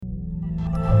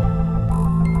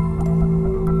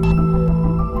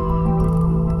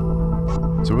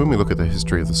when we look at the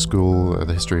history of the school,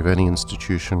 the history of any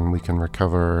institution, we can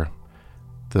recover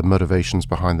the motivations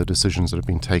behind the decisions that have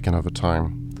been taken over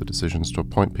time. The decisions to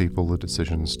appoint people, the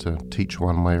decisions to teach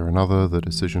one way or another, the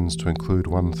decisions to include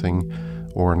one thing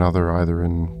or another, either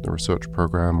in the research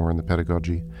program or in the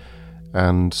pedagogy.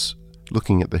 And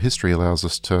looking at the history allows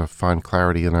us to find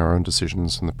clarity in our own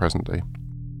decisions in the present day.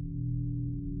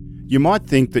 You might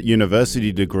think that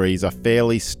university degrees are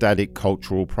fairly static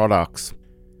cultural products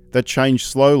that change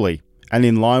slowly and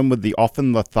in line with the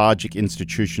often lethargic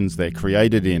institutions they're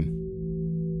created in.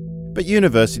 But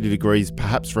university degrees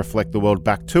perhaps reflect the world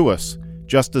back to us,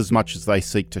 just as much as they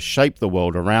seek to shape the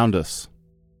world around us.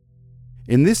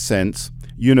 In this sense,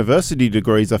 university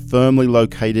degrees are firmly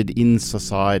located in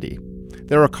society.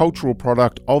 They're a cultural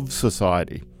product of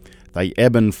society. They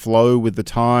ebb and flow with the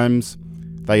times,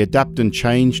 they adapt and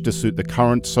change to suit the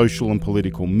current social and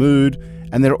political mood,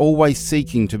 and they're always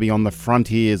seeking to be on the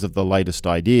frontiers of the latest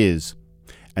ideas.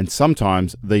 And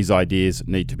sometimes these ideas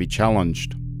need to be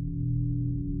challenged.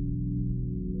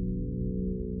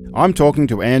 I'm talking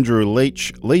to Andrew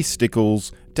Leach, Lee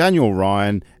Stickles, Daniel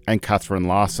Ryan and Catherine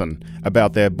Larson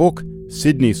about their book,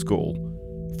 Sydney School,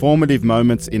 Formative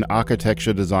Moments in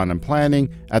Architecture, Design and Planning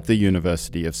at the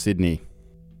University of Sydney.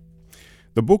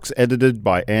 The book's edited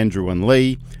by Andrew and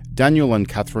Lee. Daniel and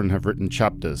Catherine have written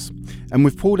chapters, and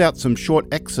we've pulled out some short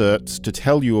excerpts to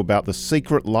tell you about the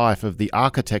secret life of the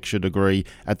architecture degree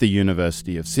at the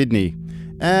University of Sydney.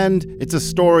 And it's a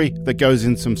story that goes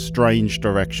in some strange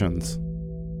directions.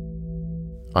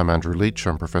 I'm Andrew Leach.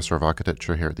 I'm Professor of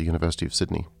Architecture here at the University of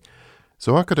Sydney.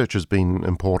 So architecture's been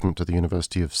important to the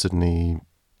University of Sydney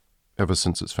ever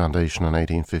since its foundation in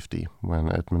 1850,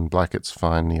 when Edmund Blackett's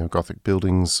fine neo-Gothic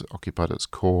buildings occupied its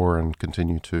core and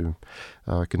continue to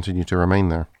remain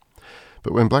there.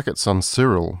 But when Blackett's son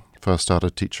Cyril first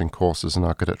started teaching courses in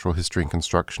architectural history and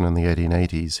construction in the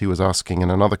 1880s, he was asking in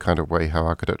another kind of way how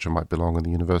architecture might belong in the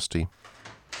university.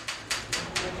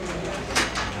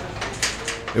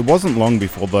 It wasn't long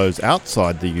before those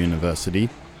outside the university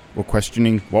were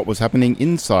questioning what was happening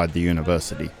inside the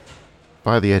university.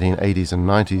 By the 1880s and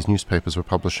 90s, newspapers were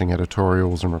publishing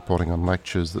editorials and reporting on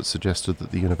lectures that suggested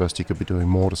that the university could be doing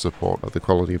more to support the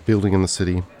quality of building in the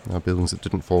city, buildings that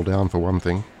didn't fall down for one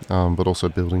thing, but also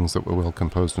buildings that were well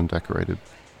composed and decorated.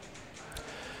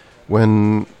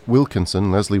 When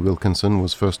Leslie Wilkinson,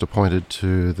 was first appointed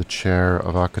to the chair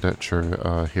of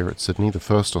architecture here at Sydney, the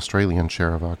first Australian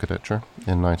chair of architecture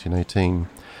in 1918,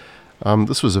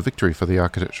 this was a victory for the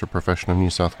architecture profession of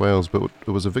New South Wales, but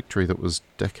it was a victory that was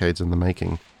decades in the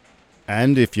making.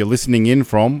 And if you're listening in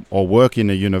from or work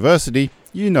in a university,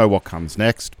 you know what comes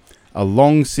next. A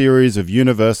long series of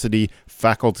university,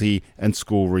 faculty and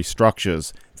school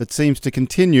restructures that seems to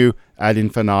continue ad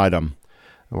infinitum.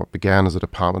 What began as a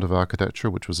Department of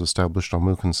Architecture, which was established on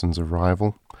Wilkinson's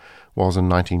arrival, was in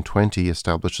 1920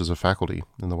 established as a faculty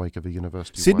in the wake of a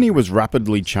university. Sydney was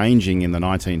rapidly changing in the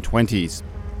 1920s.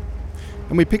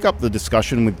 And we pick up the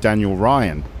discussion with Daniel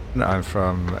Ryan. I'm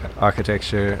from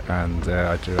architecture and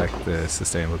I direct the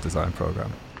Sustainable Design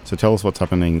Programme. So tell us what's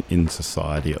happening in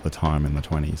society at the time in the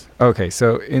 20s. Okay,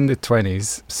 so in the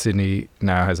 20s, Sydney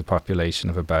now has a population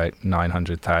of about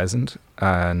 900,000,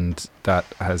 and that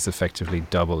has effectively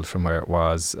doubled from where it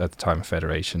was at the time of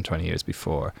Federation 20 years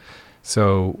before.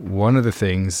 So one of the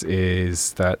things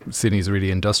is that Sydney's really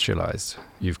industrialised.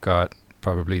 You've got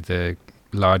probably the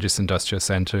largest industrial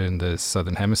centre in the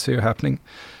Southern Hemisphere happening,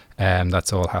 and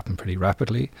that's all happened pretty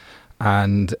rapidly.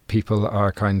 And people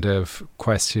are kind of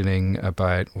questioning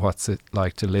about what's it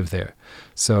like to live there.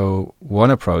 So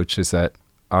one approach is that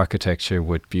architecture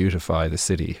would beautify the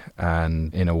city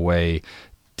and in a way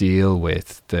deal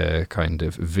with the kind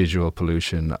of visual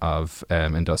pollution of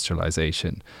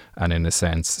industrialization and in a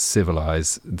sense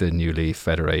civilize the newly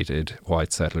federated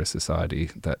white settler society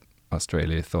that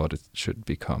Australia thought it should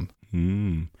become.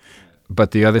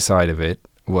 But the other side of it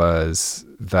was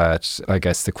that I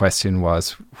guess the question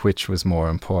was which was more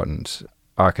important,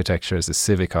 architecture as a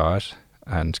civic art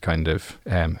and kind of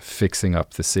fixing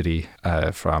up the city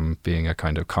from being a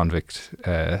kind of convict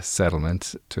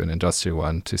settlement to an industrial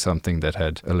one to something that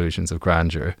had illusions of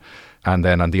grandeur. And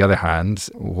then on the other hand,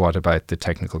 what about the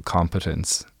technical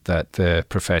competence that the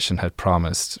profession had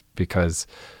promised? Because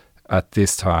at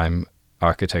this time,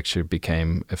 architecture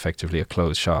became effectively a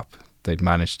closed shop. They'd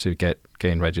managed to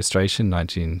gain registration in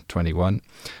 1921,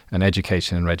 and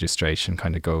education and registration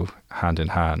kind of go hand in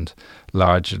hand.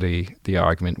 Largely, the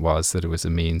argument was that it was a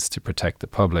means to protect the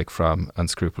public from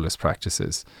unscrupulous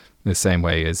practices, in the same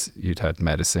way as you'd had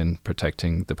medicine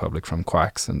protecting the public from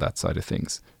quacks and that side of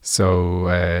things. So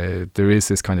there is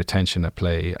this kind of tension at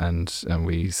play, and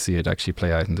we see it actually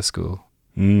play out in the school.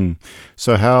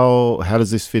 So how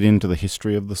does this fit into the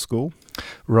history of the school?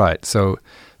 Right. So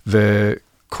the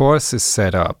course is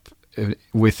set up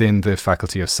within the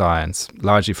Faculty of Science,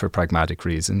 largely for pragmatic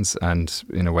reasons, and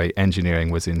in a way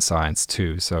engineering was in science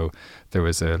too. So there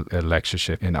was a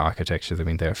lectureship in architecture that had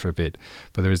been there for a bit,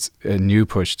 but there was a new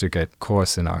push to get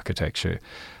course in architecture,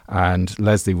 and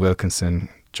Leslie Wilkinson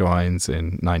joins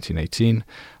in 1918,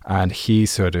 and he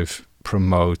sort of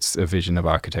promotes a vision of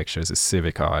architecture as a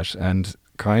civic art and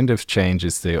kind of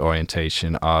changes the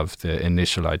orientation of the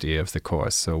initial idea of the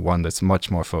course. So one that's much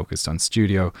more focused on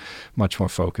studio, much more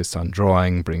focused on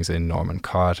drawing, brings in Norman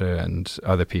Carter and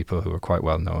other people who are quite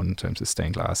well known in terms of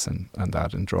stained glass and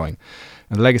that and drawing.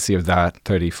 And the legacy of that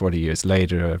 30, 40 years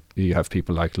later, you have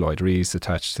people like Lloyd Rees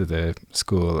attached to the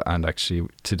school, and actually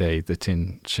today the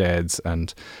tin sheds,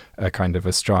 and a kind of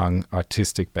a strong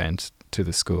artistic bent to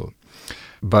the school.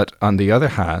 But on the other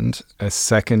hand, a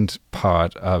second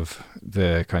part of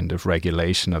the kind of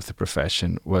regulation of the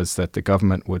profession was that the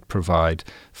government would provide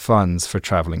funds for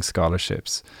travelling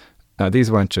scholarships. Now, these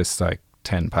weren't just like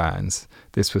 £10.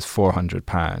 This was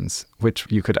 £400, which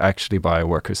you could actually buy a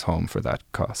worker's home for that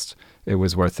cost. It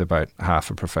was worth about half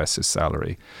a professor's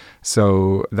salary.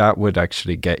 So that would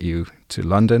actually get you to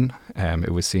London.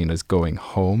 It was seen as going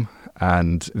home.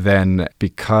 And then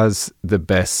because the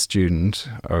best student,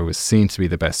 or was seen to be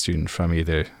the best student from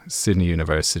either Sydney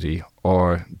University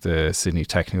or the Sydney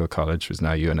Technical College, which was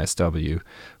now UNSW,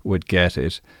 would get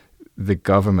it, the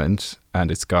government and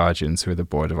its guardians, who are the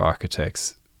Board of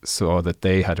Architects, saw that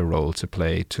they had a role to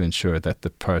play to ensure that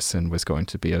the person was going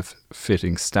to be of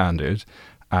fitting standard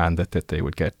and that they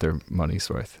would get their money's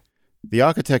worth. The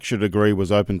architecture degree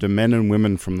was open to men and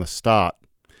women from the start,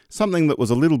 something that was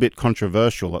a little bit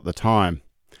controversial at the time.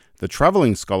 The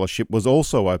travelling scholarship was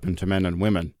also open to men and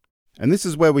women. And this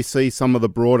is where we see some of the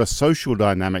broader social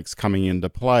dynamics coming into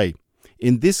play,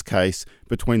 in this case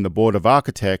between the Board of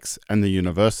Architects and the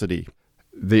university.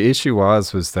 The issue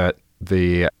was that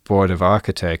the Board of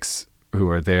Architects, who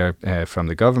were there from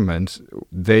the government,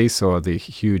 they saw the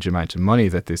huge amount of money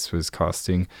that this was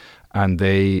costing, and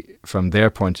they, from their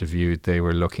point of view, they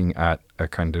were looking at a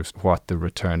kind of what the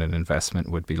return on investment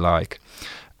would be like.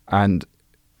 And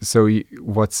so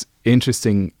what's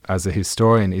interesting as a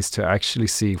historian is to actually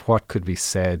see what could be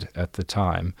said at the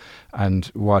time and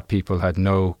what people had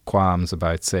no qualms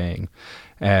about saying.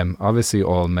 Obviously,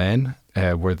 all men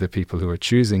were the people who were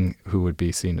choosing who would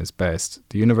be seen as best.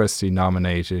 The university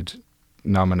nominate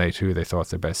who they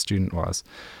thought their best student was.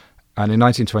 And in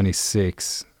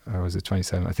 1926, or was it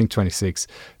 27? I think 26,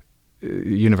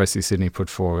 University of Sydney put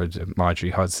forward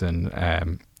Marjorie Hudson,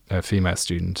 a female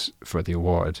student, for the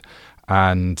award.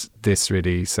 And this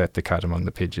really set the cat among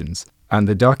the pigeons. And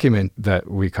the document that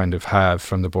we kind of have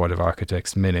from the Board of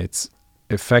Architects minutes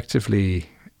effectively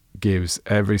gives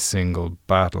every single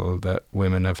battle that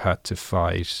women have had to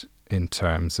fight in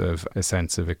terms of a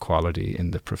sense of equality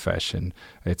in the profession.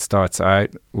 It starts out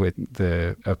with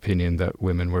the opinion that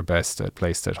women were best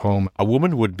placed at home. A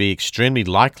woman would be extremely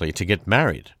likely to get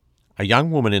married. A young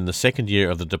woman in the second year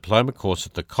of the diploma course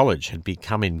at the college had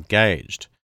become engaged.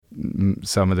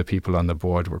 Some of the people on the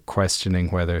board were questioning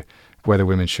whether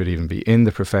women should even be in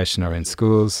the profession or in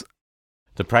schools.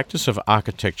 The practice of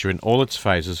architecture in all its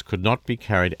phases could not be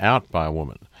carried out by a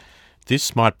woman.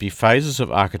 This might be phases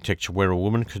of architecture where a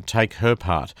woman could take her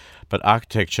part, but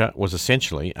architecture was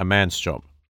essentially a man's job.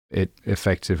 It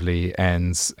effectively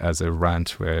ends as a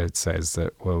rant where it says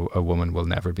that, well, a woman will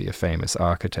never be a famous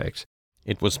architect.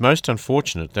 It was most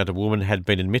unfortunate that a woman had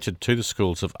been admitted to the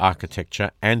schools of architecture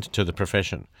and to the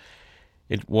profession.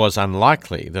 It was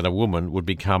unlikely that a woman would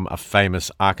become a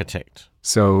famous architect.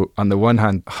 So, on the one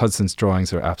hand, Hudson's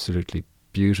drawings are absolutely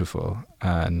beautiful,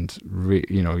 and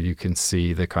you can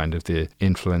see the kind of the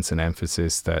influence and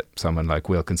emphasis that someone like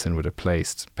Wilkinson would have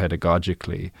placed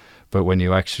pedagogically. But when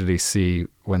you actually see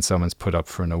when someone's put up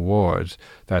for an award,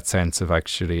 that sense of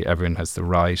actually everyone has the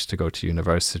right to go to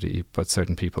university, but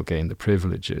certain people gain the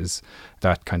privileges,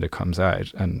 that kind of comes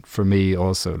out. And for me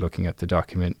also, looking at the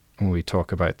document, when we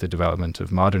talk about the development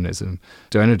of modernism,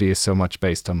 modernity is so much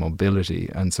based on mobility.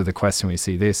 And so the question we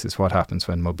see this is what happens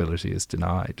when mobility is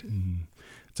denied.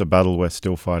 It's a battle we're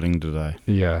still fighting today.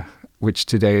 Yeah, which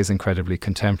today is incredibly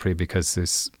contemporary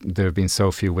because there have been so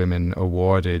few women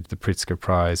awarded the Pritzker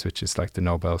Prize, which is like the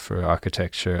Nobel for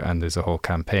architecture, and there's a whole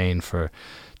campaign for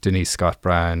Denise Scott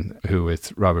Brown, who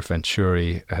with Robert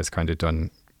Venturi has kind of done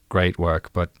great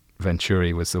work, but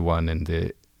Venturi was the one in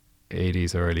the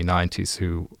 80s or early 90s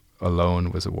who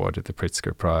alone was awarded the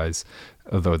Pritzker Prize,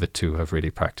 although the two have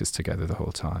really practiced together the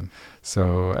whole time.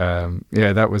 So,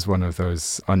 that was one of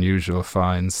those unusual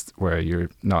finds where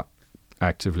you're not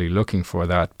actively looking for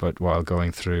that, but while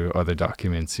going through other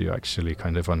documents, you actually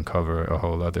kind of uncover a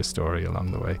whole other story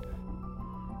along the way.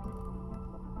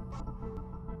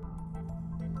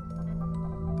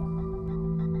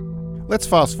 Let's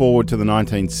fast forward to the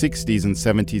 1960s and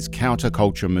 70s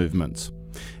counterculture movements.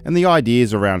 And the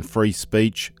ideas around free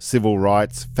speech, civil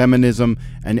rights, feminism,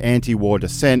 and anti-war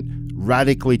dissent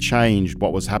radically changed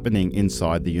what was happening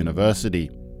inside the university.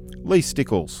 Lee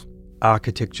Stickles.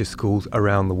 Architecture schools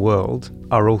around the world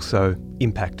are also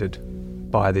impacted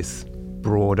by this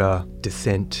broader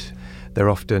dissent. They're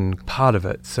often part of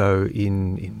it. So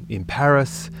in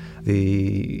Paris,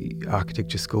 the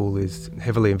architecture school is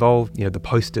heavily involved. The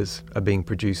posters are being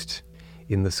produced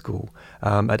in the school.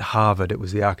 At Harvard, it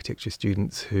was the architecture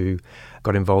students who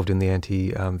got involved in the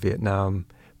anti-Vietnam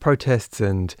protests,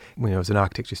 and it was an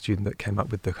architecture student that came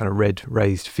up with the kind of red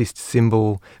raised fist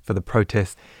symbol for the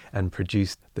protest and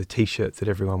produced the T-shirts that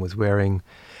everyone was wearing.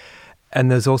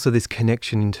 And there's also this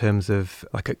connection in terms of,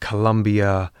 like at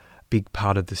Columbia, big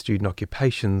part of the student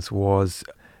occupations was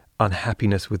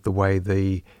unhappiness with the way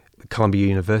the Columbia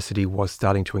University was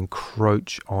starting to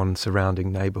encroach on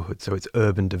surrounding neighbourhoods. So it's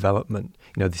urban development,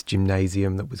 this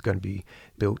gymnasium that was going to be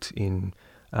built in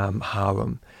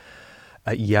Harlem.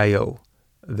 At Yale,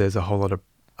 there's a whole lot of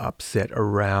upset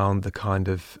around the kind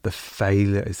of the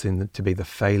failure, it's to be the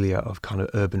failure of kind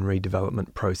of urban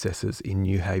redevelopment processes in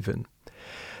New Haven.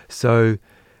 So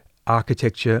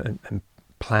architecture and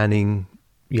planning,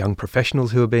 young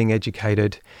professionals who are being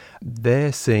educated,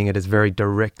 they're seeing it as very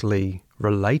directly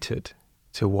related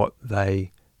to what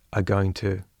they are going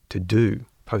to do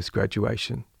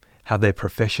post-graduation, how their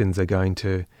professions are going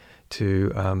to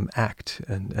act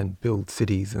and build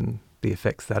cities and the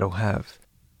effects that'll have.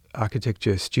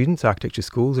 Architecture students, architecture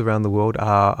schools around the world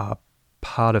are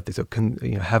part of this, or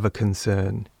have a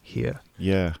concern here.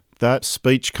 Yeah. That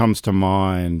speech comes to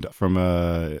mind from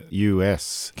a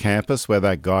US campus where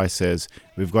that guy says,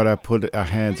 we've got to put our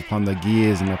hands upon the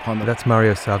gears and upon the... That's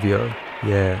Mario Savio.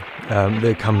 Yeah.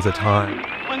 There comes a time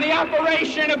when the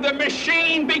operation of the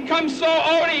machine becomes so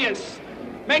odious,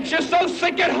 makes you so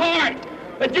sick at heart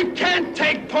that you can't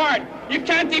take part. You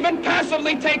can't even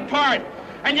passively take part.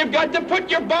 And you've got to put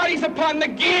your bodies upon the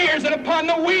gears and upon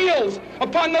the wheels,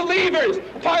 upon the levers,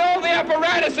 upon all the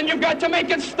apparatus, and you've got to make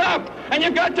it stop. And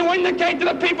you've got to indicate to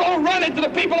the people who run it, to the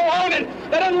people who own it,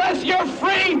 that unless you're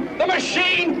free, the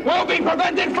machine will be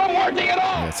prevented from working at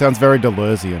all. Yeah, it sounds very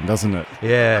Deleuzian, doesn't it?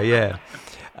 Yeah.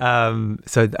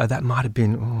 So that might have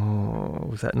been,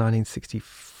 was that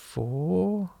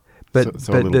 1964? But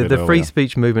the free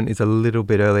speech movement is a little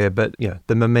bit earlier, but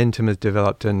the momentum has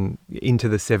developed, and into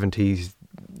the 70s,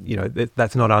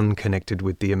 that's not unconnected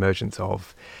with the emergence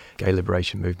of gay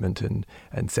liberation movement and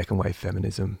second wave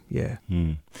feminism. Yeah.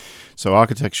 So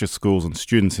architecture schools and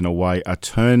students, in a way, are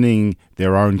turning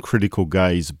their own critical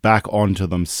gaze back onto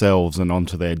themselves and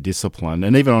onto their discipline,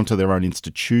 and even onto their own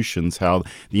institutions, how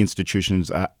the institutions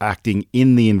are acting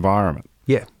in the environment.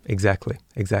 Yeah, exactly.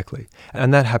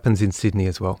 And that happens in Sydney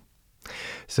as well.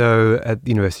 So at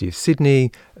the University of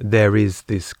Sydney, there is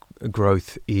this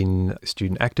growth in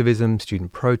student activism,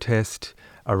 student protest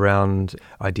around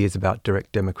ideas about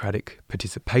direct democratic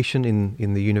participation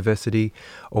in the university,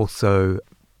 also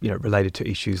related to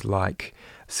issues like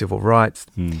civil rights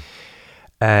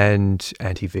and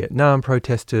anti-Vietnam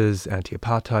protesters,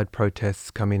 anti-apartheid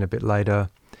protests come in a bit later.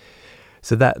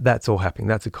 So that's all happening.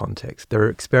 That's a context. There are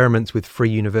experiments with free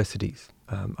universities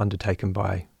undertaken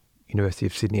by University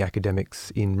of Sydney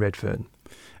academics in Redfern.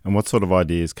 And what sort of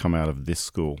ideas come out of this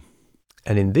school?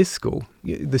 And in this school,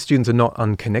 the students are not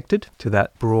unconnected to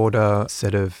that broader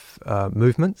set of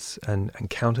movements and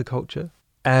counterculture.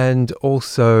 And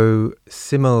also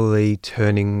similarly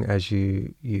turning, as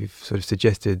you've sort of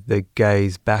suggested, the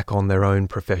gaze back on their own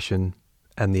profession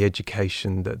and the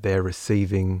education that they're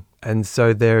receiving. And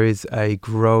so there is a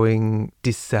growing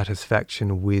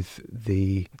dissatisfaction with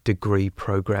the degree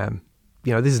program.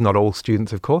 This is not all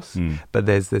students, of course, but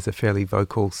there's a fairly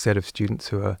vocal set of students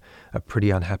who are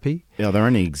pretty unhappy. Are there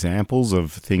any examples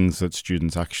of things that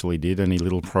students actually did? Any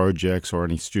little projects or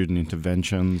any student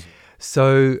interventions?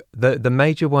 So the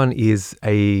major one is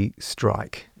a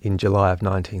strike in July of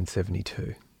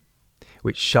 1972,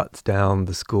 which shuts down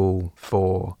the school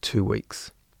for 2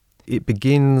 weeks. It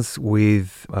begins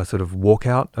with a sort of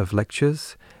walkout of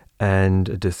lectures and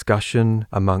a discussion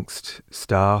amongst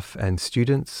staff and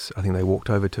students. I think they walked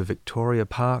over to Victoria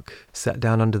Park, sat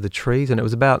down under the trees, and it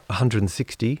was about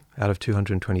 160 out of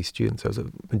 220 students. So it was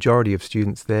a majority of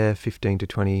students there, 15 to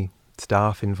 20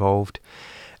 staff involved.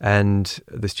 And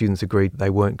the students agreed they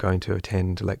weren't going to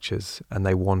attend lectures and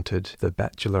they wanted the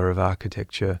Bachelor of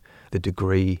Architecture, the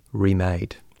degree,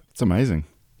 remade. That's amazing.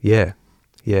 Yeah.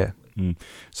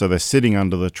 So they're sitting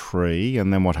under the tree,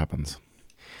 and then what happens?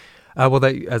 Well,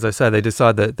 as I say, they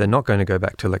decide that they're not going to go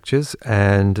back to lectures,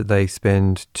 and they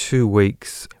spend 2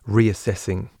 weeks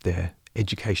reassessing their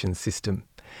education system.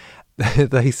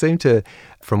 They seem to,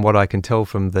 from what I can tell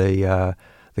from the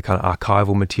kind of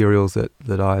archival materials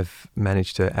that I've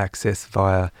managed to access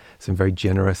via some very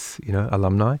generous,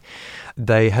 alumni,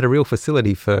 they had a real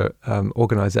facility for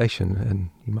organisation and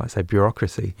you might say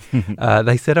bureaucracy.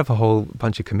 They set up a whole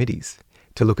bunch of committees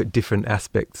to look at different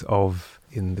aspects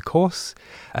in the course,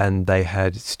 and they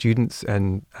had students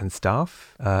and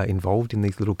staff involved in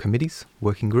these little committees,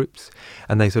 working groups,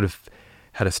 and they sort of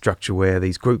had a structure where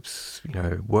these groups,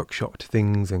 workshopped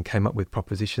things and came up with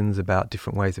propositions about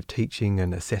different ways of teaching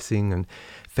and assessing, and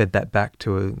fed that back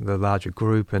to the larger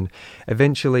group. And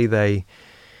eventually they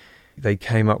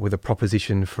came up with a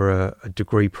proposition for a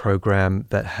degree program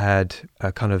that had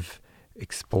a kind of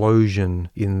explosion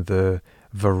in the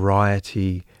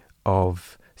variety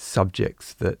of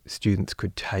subjects that students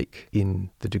could take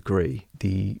in the degree.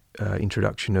 The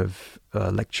introduction of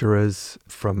lecturers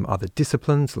from other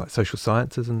disciplines like social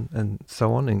sciences and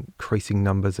so on, increasing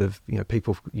numbers of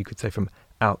people, you could say, from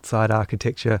outside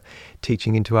architecture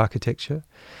teaching into architecture,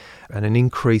 and an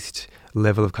increased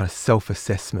level of kind of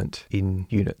self-assessment in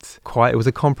units. It was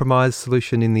a compromise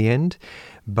solution in the end,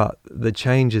 but the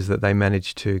changes that they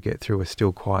managed to get through are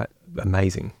still quite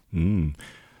amazing.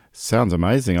 Sounds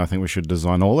amazing. I think we should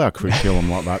design all our curriculum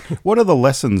like that. What are the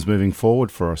lessons moving forward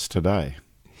for us today?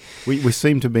 We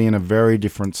seem to be in a very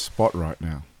different spot right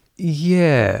now.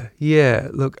 Yeah.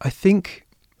 Look, I think,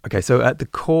 so at the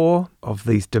core of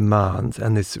these demands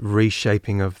and this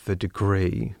reshaping of the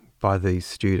degree by these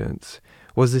students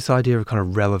was this idea of kind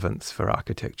of relevance for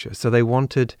architecture. So they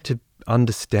wanted to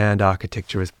understand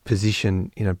architecture as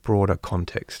position in a broader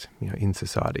context, in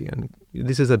society. And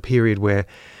this is a period where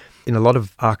in a lot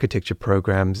of architecture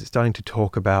programs, starting to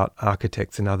talk about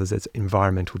architects and others as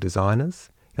environmental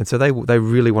designers. And so they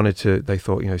really they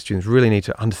thought, students really need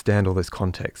to understand all this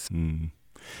context. And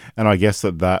I guess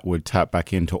that would tap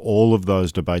back into all of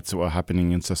those debates that were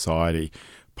happening in society: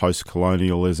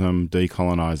 post-colonialism,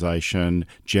 decolonisation,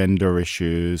 gender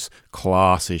issues,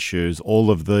 class issues.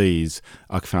 All of these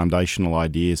are foundational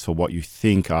ideas for what you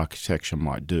think architecture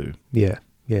might do. Yeah.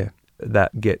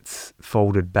 That gets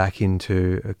folded back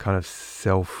into a kind of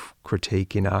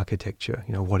self-critique in architecture.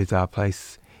 What is our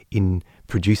place in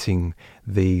producing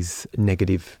these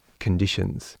negative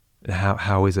conditions?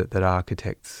 How is it that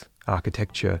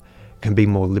architecture can be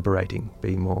more liberating,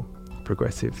 be more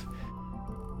progressive?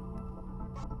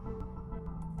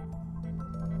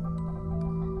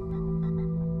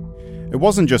 It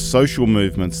wasn't just social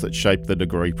movements that shaped the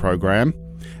degree program.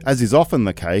 As is often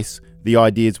the case, the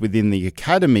ideas within the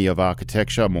Academy of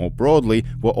Architecture more broadly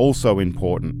were also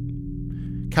important.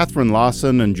 Catherine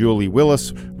Larson and Julie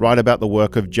Willis write about the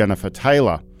work of Jennifer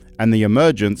Taylor and the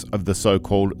emergence of the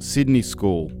so-called Sydney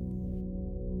School.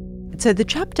 So the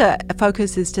chapter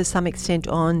focuses to some extent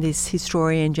on this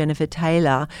historian Jennifer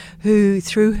Taylor, who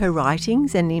through her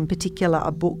writings, and in particular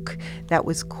a book that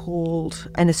was called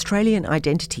An Australian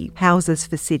Identity, Houses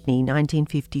for Sydney,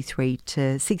 1953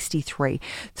 to 63,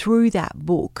 through that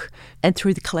book and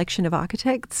through the collection of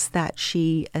architects that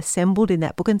she assembled in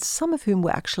that book, and some of whom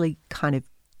were actually kind of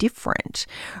different,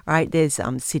 right? There's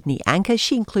Sydney Anchor.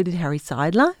 She included Harry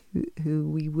Seidler, who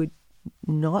we would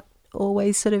not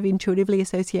always sort of intuitively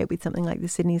associate with something like the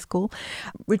Sydney School.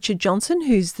 Richard Johnson,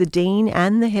 who's the dean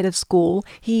and the head of school,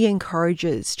 he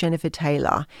encourages Jennifer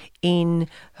Taylor in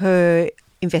her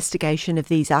investigation of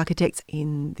these architects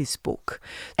in this book.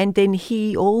 And then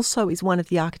he also is one of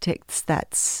the architects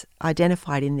that's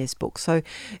identified in this book. So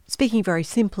speaking very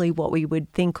simply, what we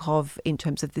would think of in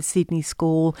terms of the Sydney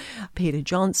School: Peter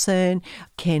Johnson,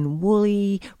 Ken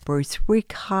Woolley, Bruce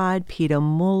Rickard, Peter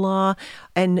Muller,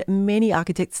 and many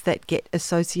architects that get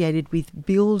associated with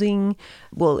building,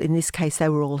 well, in this case, they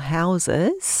were all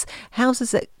houses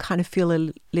that kind of feel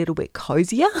a little bit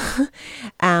cozier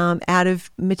out of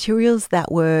materials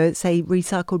that were, say,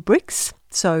 recycled bricks.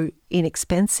 So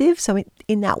inexpensive. So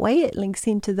in that way, it links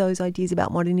into those ideas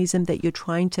about modernism, that you're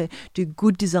trying to do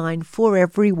good design for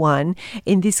everyone,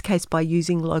 in this case by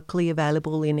using locally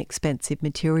available inexpensive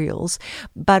materials.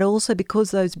 But also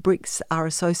because those bricks are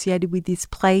associated with this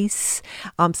place,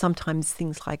 sometimes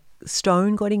things like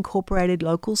stone got incorporated,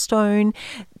 local stone.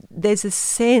 There's a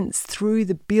sense through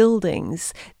the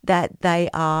buildings that they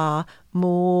are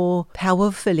more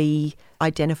powerfully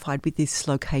identified with this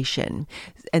location,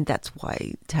 and that's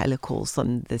why Taylor calls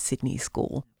them the Sydney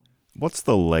School. What's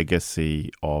the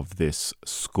legacy of this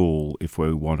school, if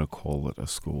we want to call it a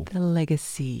school? The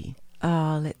legacy.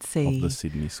 Let's see. Of the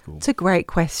Sydney School. It's a great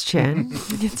question.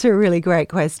 It's a really great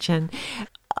question.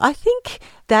 I think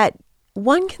that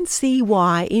one can see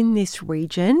why in this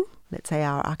region, let's say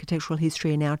our architectural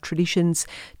history and our traditions,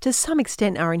 to some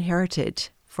extent are inherited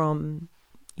from,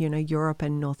 Europe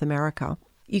and North America.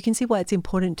 You can see why it's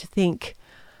important to think,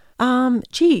 all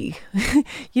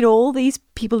these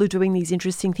people are doing these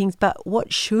interesting things, but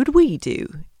what should we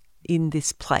do in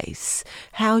this place?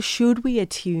 How should we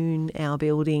attune our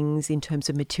buildings in terms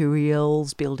of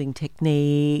materials, building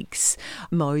techniques,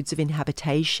 modes of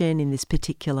inhabitation in this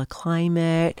particular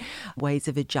climate, ways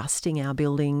of adjusting our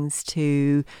buildings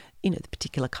to the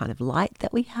particular kind of light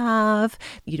that we have,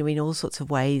 in all sorts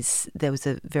of ways. There was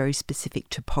a very specific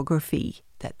topography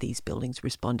that these buildings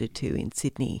responded to in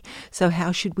Sydney. So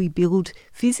how should we build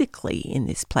physically in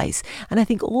this place? And I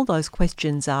think all those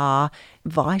questions are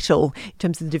vital in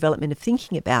terms of the development of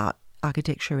thinking about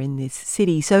architecture in this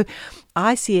city. So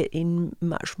I see it in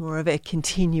much more of a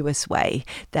continuous way,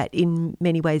 that in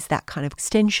many ways that kind of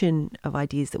extension of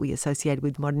ideas that we associate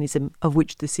with modernism, of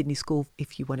which the Sydney School,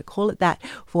 if you want to call it that,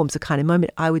 forms a kind of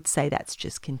moment, I would say that's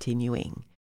just continuing.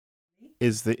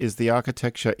 Is the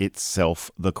architecture itself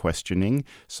the questioning?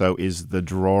 So is the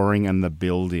drawing and the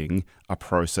building a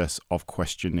process of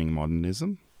questioning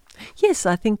modernism? Yes,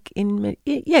 I think in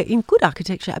good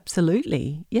architecture,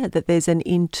 absolutely. Yeah, that there's an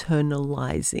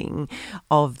internalizing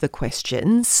of the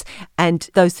questions, and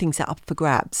those things are up for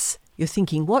grabs. You're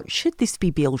thinking, what should this be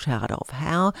built out of?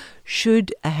 How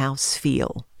should a house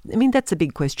feel? I mean, that's a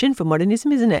big question for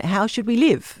modernism, isn't it? How should we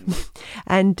live?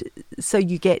 And so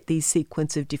you get these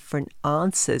sequence of different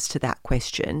answers to that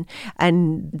question.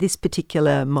 And this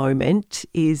particular moment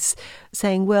is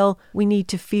saying, well, we need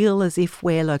to feel as if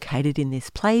we're located in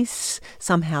this place.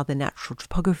 Somehow the natural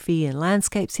topography and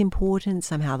landscape's important.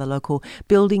 Somehow the local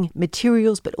building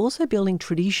materials, but also building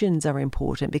traditions are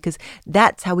important, because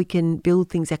that's how we can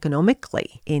build things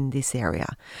economically in this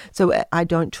area. So I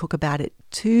don't talk about it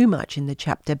too much in the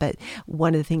chapter, but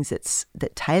one of the things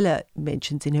that Taylor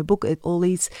mentions in her book are all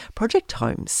these project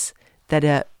homes that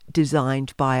are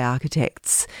designed by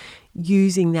architects,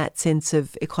 using that sense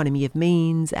of economy of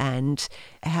means and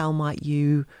how might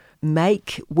you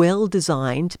make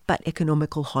well-designed but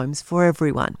economical homes for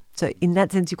everyone. So in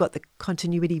that sense, you've got the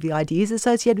continuity of the ideas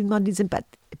associated with modernism, but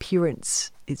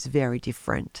appearance is very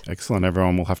different. Excellent.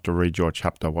 Everyone will have to read your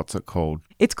chapter. What's it called?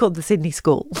 It's called The Sydney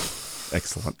School.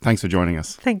 Excellent. Thanks for joining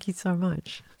us. Thank you so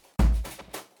much.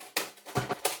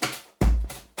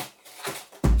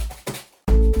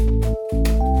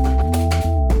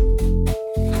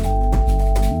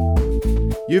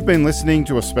 You've been listening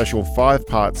to a special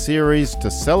 5-part series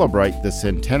to celebrate the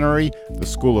centenary of the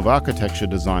School of Architecture,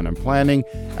 Design and Planning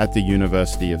at the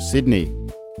University of Sydney.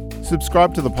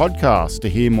 Subscribe to the podcast to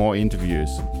hear more interviews.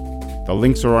 The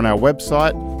links are on our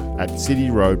website at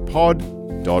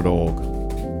cityroadpod.org.